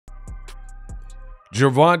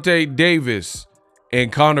Gervonta Davis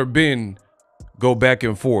and Conor Benn go back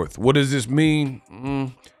and forth. What does this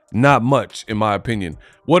mean? Not much, in my opinion.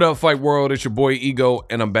 What up, Fight World? It's your boy Ego,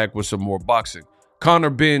 and I'm back with some more boxing. Conor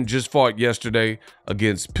Benn just fought yesterday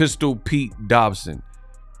against Pistol Pete Dobson.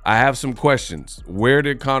 I have some questions. Where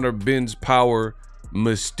did Conor Benn's power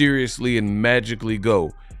mysteriously and magically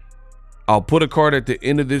go? I'll put a card at the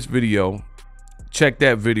end of this video. Check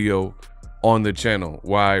that video on the channel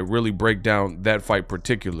where I really break down that fight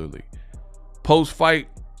particularly. Post-fight,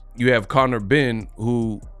 you have Conor Benn,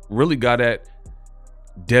 who really got at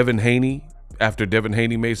Devin Haney after Devin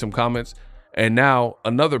Haney made some comments. And now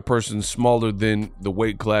another person smaller than the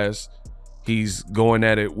weight class, he's going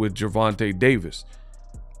at it with Gervonta Davis.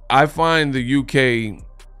 I find the UK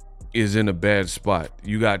is in a bad spot.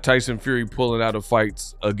 You got Tyson Fury pulling out of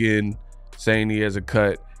fights again, saying he has a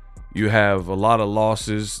cut. You have a lot of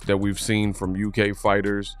losses that we've seen from UK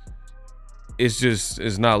fighters.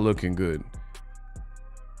 It's not looking good.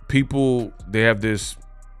 People, they have this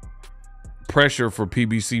pressure for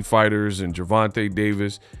PBC fighters and Gervonta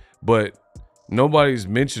Davis, but nobody's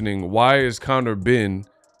mentioning, why is Conor Benn,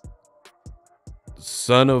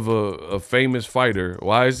 son of a famous fighter,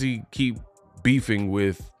 why does he keep beefing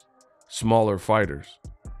with smaller fighters?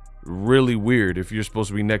 Really weird if you're supposed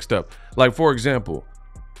to be next up. Like, for example,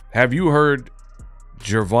 have you heard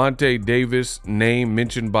Gervonta Davis' name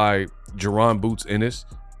mentioned by Jaron Boots Ennis?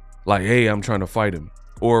 Like, hey, I'm trying to fight him.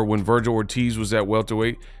 Or when Virgil Ortiz was at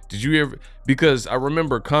welterweight, did you ever? Because I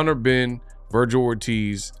remember Conor Benn, Virgil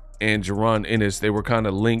Ortiz, and Jaron Ennis, they were kind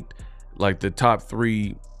of linked, like the top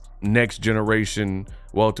 3 next generation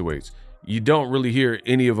welterweights. You don't really hear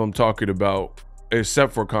any of them talking about,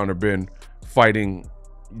 except for Conor Benn, fighting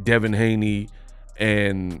Devin Haney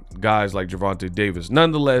and guys like Gervonta Davis.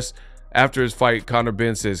 Nonetheless, after his fight, Conor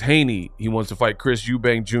Benn says Haney, he wants to fight Chris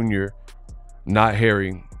Eubank Jr., not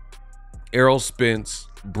Harry, Errol Spence,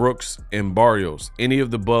 Brooks, and Barrios. Any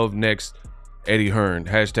of the above next, Eddie Hearn,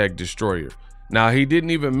 #destroyer. Now, he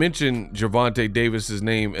didn't even mention Gervonta Davis's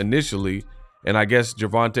name initially, and I guess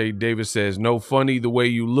Gervonta Davis says, no funny the way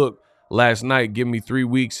you look last night, give me 3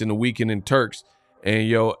 weeks and a weekend in Turks, and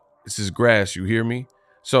yo, this is grass, you hear me?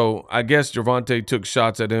 So I guess Gervonta took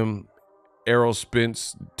shots at him, Errol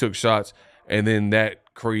Spence took shots, and then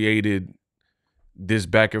that created this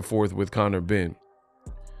back and forth with Conor Benn.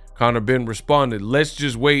 Conor Benn responded, let's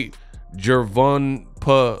just wait,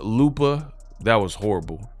 Gervonta, that was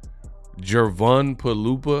horrible,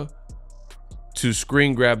 Gervonta, to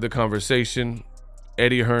screen grab the conversation.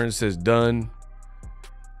 Eddie Hearn says done.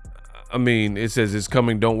 I mean, it says it's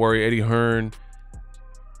coming, don't worry. Eddie Hearn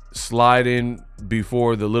slide in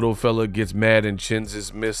before the little fella gets mad and chins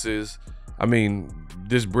his misses. I mean,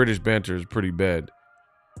 this British banter is pretty bad.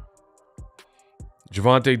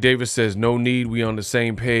 Gervonta Davis says no need, we on the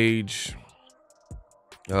same page.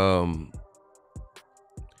 Conor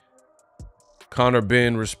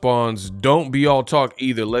Benn responds, don't be all talk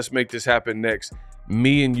either, let's make this happen next,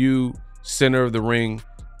 me and you, center of the ring,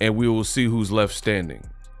 and we will see who's left standing.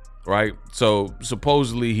 Right? So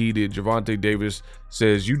supposedly heated, Gervonta Davis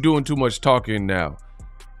says, you doing too much talking now,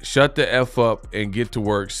 shut the F up and get to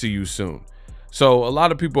work, see you soon. So a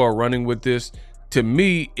lot of people are running with this. To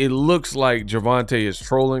me, it looks like Gervonta is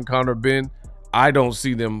trolling Conor Benn. I don't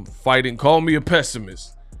see them fighting. Call me a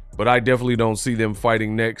pessimist, but I definitely don't see them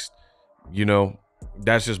fighting next. You know,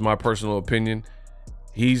 that's just my personal opinion.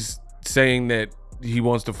 He's saying that he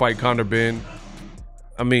wants to fight Conor Benn.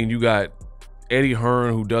 I mean, you got Eddie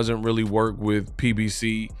Hearn, who doesn't really work with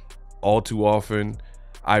PBC all too often.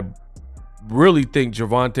 I really think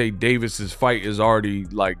Gervonta Davis's fight is already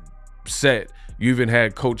like set. You even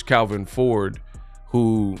had Coach Calvin Ford,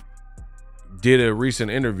 who did a recent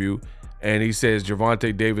interview, and he says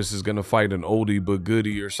Gervonta Davis is going to fight an oldie but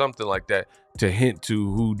goodie or something like that, to hint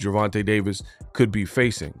to who Gervonta Davis could be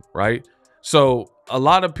facing, right? So a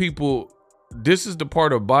lot of people, this is the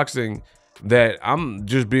part of boxing that I'm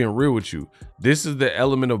just being real with you. This is the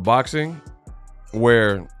element of boxing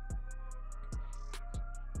where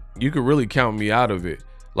you could really count me out of it.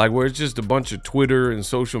 Like, where it's just a bunch of Twitter and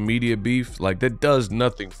social media beef, like that does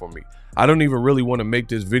nothing for me. I don't even really want to make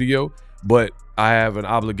this video, but I have an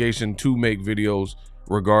obligation to make videos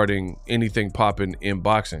regarding anything popping in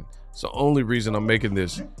boxing. It's the only reason I'm making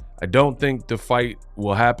this. I don't think the fight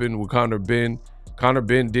will happen with Conor Benn. Conor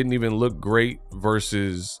Benn didn't even look great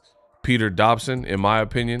versus Peter Dobson, in my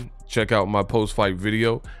opinion. Check out my post-fight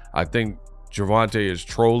video. I think Gervonta is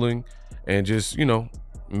trolling and just, you know,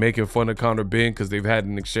 making fun of Conor Benn because they've had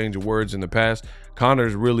an exchange of words in the past.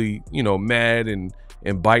 Conor's really, you know, mad and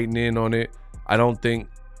biting in on it. I don't think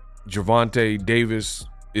Gervonta Davis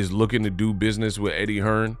is looking to do business with Eddie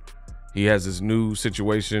Hearn. He has this new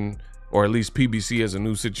situation, or at least PBC has a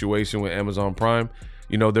new situation with Amazon Prime.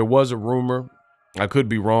 You know, there was a rumor, I could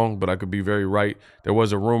be wrong, but I could be very right. There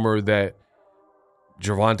was a rumor that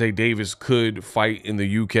Gervonta Davis could fight in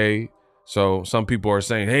the UK. So some people are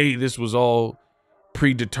saying, hey, this was all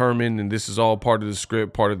predetermined and this is all part of the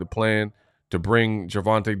script, part of the plan to bring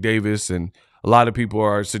Gervonta Davis. And a lot of people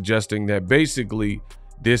are suggesting that basically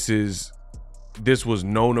this was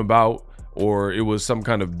known about, or it was some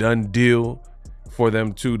kind of done deal for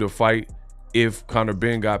them to fight if Conor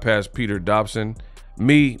Benn got past Peter Dobson.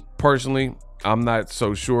 Me personally, I'm not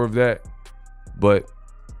so sure of that, but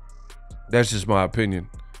that's just my opinion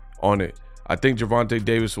on it. I think Gervonta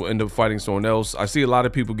Davis will end up fighting someone else. I see a lot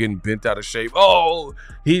of people getting bent out of shape. Oh,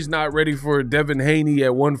 he's not ready for Devin Haney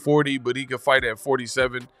at 140, but he could fight at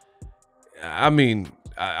 47. I mean,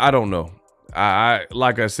 I don't know. I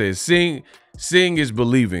like I said, seeing is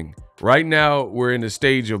believing. Right now, we're in a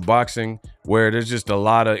stage of boxing where there's just a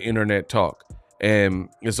lot of internet talk, and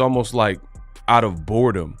it's almost like out of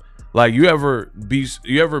boredom. Like you ever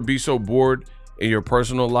be so bored in your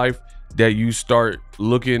personal life that you start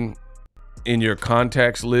looking in your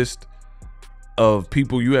contacts list of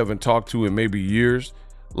people you haven't talked to in maybe years.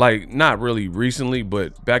 Like not really recently,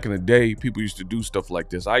 but back in the day, people used to do stuff like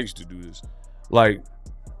this. I used to do this. Like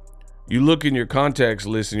you look in your contacts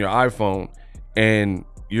list in your iPhone and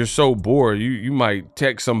you're so bored, you might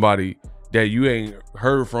text somebody that you ain't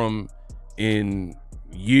heard from in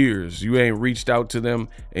years. You ain't reached out to them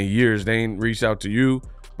in years. They ain't reached out to you,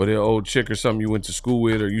 but an old chick or something you went to school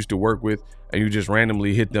with or used to work with, and you just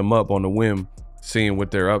randomly hit them up on the whim, seeing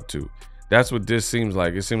what they're up to. That's what this seems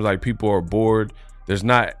like. It seems like people are bored. There's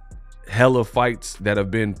not hella fights that have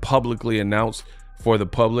been publicly announced for the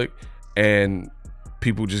public, and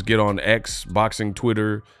people just get on X, boxing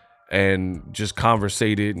Twitter, and just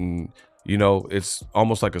conversate it. And, you know, it's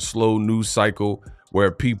almost like a slow news cycle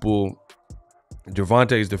where people,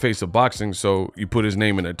 Gervonta is the face of boxing, so you put his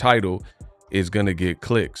name in a title, is going to get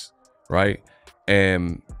clicks, right?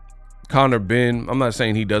 And Conor Benn, I'm not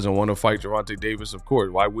saying he doesn't want to fight Gervonta Davis, of course.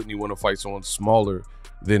 Why wouldn't he want to fight someone smaller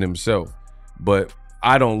than himself? But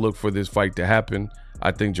I don't look for this fight to happen.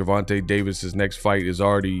 I think Gervonta Davis's next fight is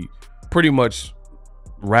already pretty much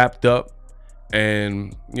wrapped up.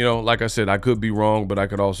 And, you know, like I said, I could be wrong, but I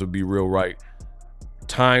could also be real right.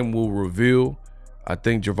 Time will reveal. I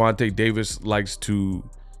think Gervonta Davis likes to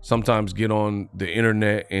sometimes get on the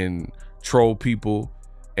internet and troll people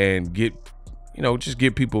and get, you know, just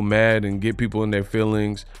get people mad and get people in their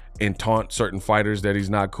feelings and taunt certain fighters that he's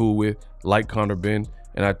not cool with, like Conor Benn.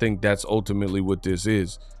 And I think that's ultimately what this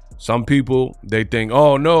is. Some people, they think,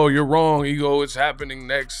 oh no, you're wrong, Ego, it's happening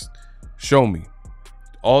next. Show me.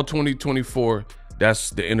 All 2024,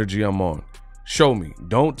 that's the energy I'm on. Show me.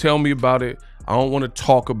 Don't tell me about it. I don't want to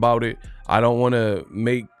talk about it. I don't want to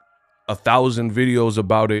make 1,000 videos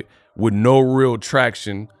about it with no real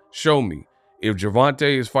traction. Show me. If Gervonta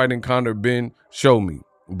is fighting Conor Benn, show me.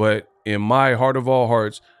 But in my heart of all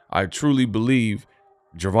hearts, I truly believe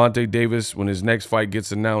Gervonta Davis, when his next fight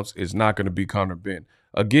gets announced, is not going to be Conor Benn.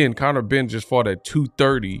 Again, Conor Benn just fought at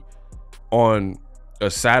 230 on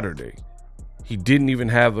a Saturday. He didn't even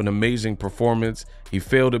have an amazing performance. He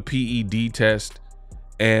failed a PED test.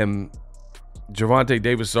 And Gervonta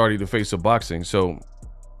Davis is already the face of boxing. So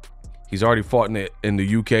he's already fought in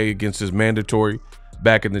the UK against his mandatory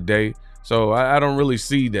back in the day. So I don't really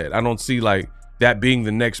see that. I don't see like that being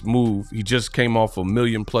the next move. He just came off 1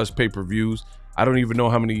 million+ pay-per-views. I don't even know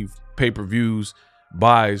how many pay-per-views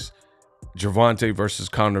buys Gervonta versus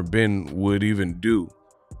Conor Benn would even do.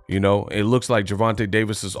 You know, it looks like Gervonta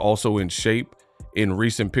Davis is also in shape in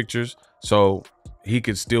recent pictures, so he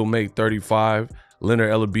could still make 35.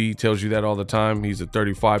 Leonard Ellaby tells you that all the time. He's a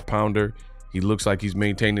 35-pounder. He looks like he's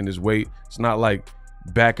maintaining his weight. It's not like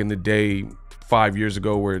back in the day, 5 years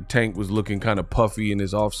ago, where Tank was looking kind of puffy in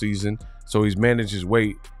his offseason. So he's managed his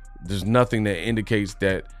weight. There's nothing that indicates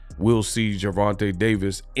that we'll see Gervonta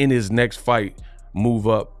Davis in his next fight move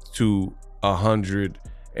up to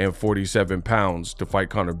 147 pounds to fight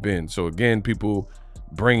Conor Benn. So again, people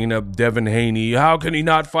bringing up Devin Haney. How can he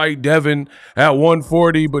not fight Devin at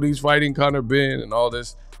 140, but he's fighting Conor Benn and all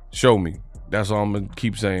this? Show me. That's all I'm going to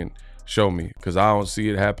keep saying. Show me, because I don't see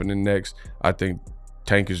it happening next. I think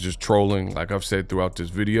Tank is just trolling, like I've said throughout this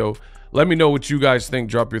video. Let me know what you guys think.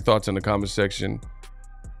 Drop your thoughts in the comment section.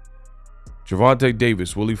 Gervonta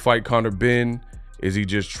Davis, will he fight Conor Benn? Is he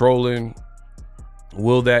just trolling?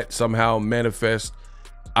 Will that somehow manifest?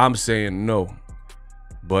 I'm saying no.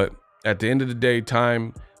 But at the end of the day,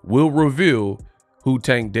 time will reveal who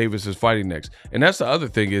Tank Davis is fighting next. And that's the other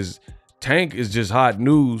thing is, Tank is just hot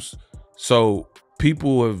news. So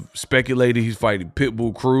people have speculated he's fighting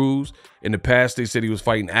Pitbull Cruz. In the past, they said he was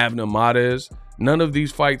fighting Abner Mares. None of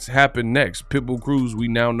these fights happen next. Pitbull Cruz, we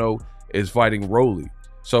now know, is fighting Rolly.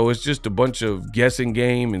 So it's just a bunch of guessing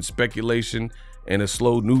game and speculation and a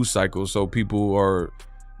slow news cycle. So people are,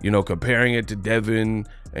 you know, comparing it to Devin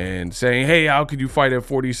and saying, hey, how could you fight at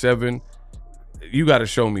 47? You got to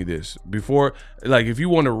show me this before. Like, if you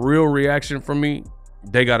want a real reaction from me,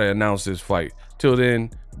 they got to announce this fight. Till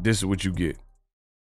then, this is what you get.